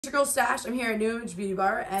It's your girl Stash. I'm here at New Image Beauty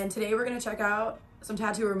Bar, and today we're going to check out some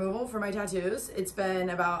tattoo removal for my tattoos. It's been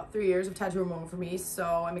about 3 years of tattoo removal for me,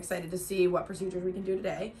 so I'm excited to see what procedures we can do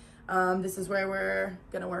today. This is where we're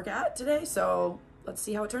going to work at today, so let's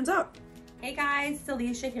see how it turns out. Hey guys, it's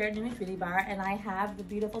Alicia here at New Image Beauty Bar, and I have the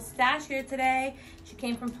beautiful Stash here today. She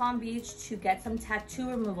came from Palm Beach to get some tattoo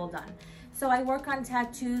removal done. So I work on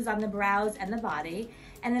tattoos on the brows and the body,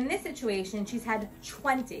 and in this situation, she's had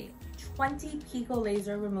 20 pico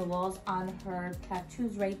laser removals on her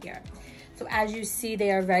tattoos right here. So as you see,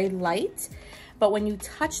 they are very light, but when you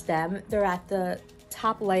touch them, they're at the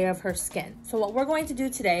top layer of her skin. So what we're going to do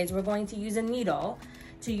today is we're going to use a needle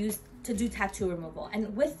to do tattoo removal.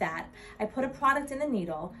 And with that, I put a product in the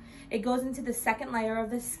needle. It goes into the second layer of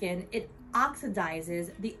the skin. It oxidizes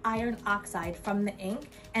the iron oxide from the ink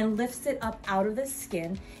and lifts it up out of the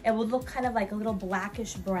skin. It will look kind of like a little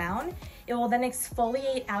blackish brown. It will then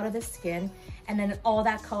exfoliate out of the skin, and then all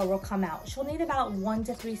that color will come out. She'll need about 1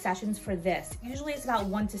 to 3 sessions for this. Usually it's about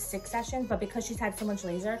 1 to 6 sessions, but because she's had so much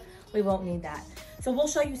laser, we won't need that. So we'll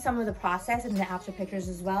show you some of the process and the after pictures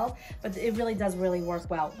as well, but it really does work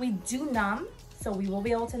well. We do numb, so we will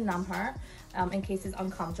be able to numb her in case it's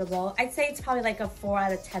uncomfortable. I'd say it's probably like a 4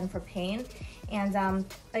 out of 10 for pain. And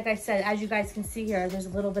like I said, as you guys can see here, there's a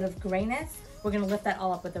little bit of grayness. We're gonna lift that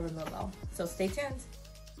all up with the removal. So stay tuned.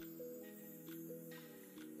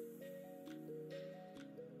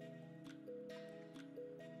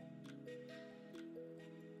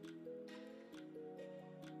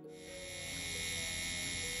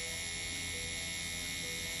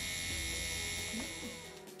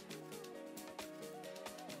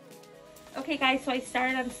 Okay guys, so I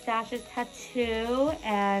started on Stash's tattoo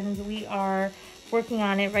and we are working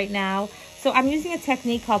on it right now. So I'm using a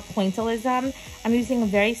technique called pointillism. I'm using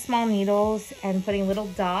very small needles and putting little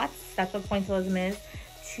dots, that's what pointillism is,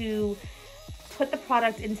 to put the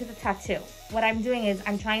product into the tattoo. What I'm doing is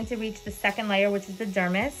I'm trying to reach the second layer, which is the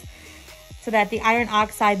dermis, so that the iron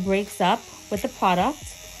oxide breaks up with the product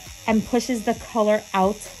and pushes the color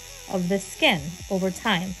out of the skin over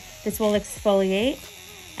time. This will exfoliate,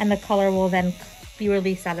 and the color will then be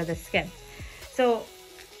released out of the skin. So,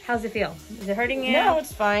 how's it feel? Is it hurting you? No,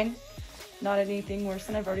 it's fine. Not anything worse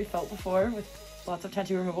than I've already felt before with lots of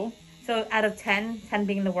tattoo removal. So, out of 10, 10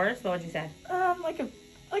 being the worst, what would you say? Like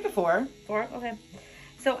a 4. 4? Okay.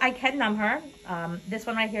 So, I can numb her. This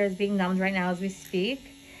one right here is being numbed right now as we speak.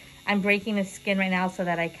 I'm breaking the skin right now so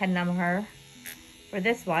that I can numb her for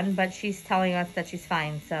this one, but she's telling us that she's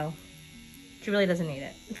fine, so she really doesn't need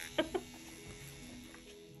it.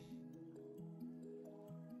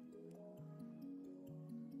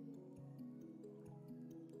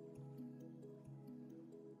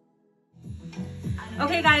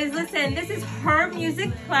 Okay guys, listen, this is her music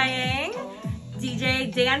playing,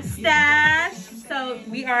 DJ DanceSTASH. So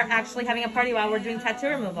we are actually having a party while we're doing tattoo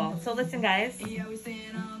removal. So listen guys.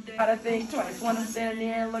 Gotta think twice when I'm standing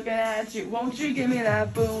here looking at you. Won't you give me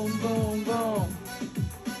that boom, boom, boom?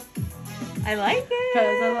 I like it.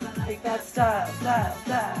 Cause I like that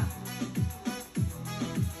style.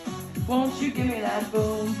 Won't you give me that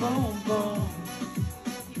boom, boom, boom?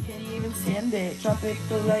 Stand it, drop it,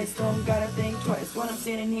 the lights, don't gotta think twice when I'm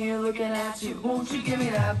standing here looking at you. Won't you give me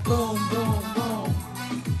that boom, boom, boom?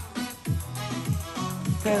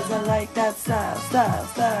 Cause I like that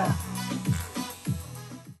style.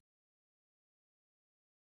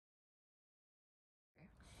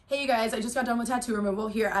 Hey you guys, I just got done with tattoo removal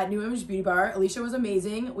here at New Image Beauty Bar. Alicia was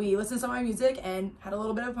amazing. We listened to some of my music and had a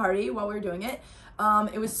little bit of a party while we were doing it.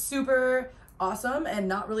 It was super awesome and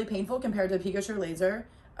not really painful compared to pico laser.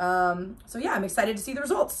 So yeah, I'm excited to see the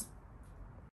results.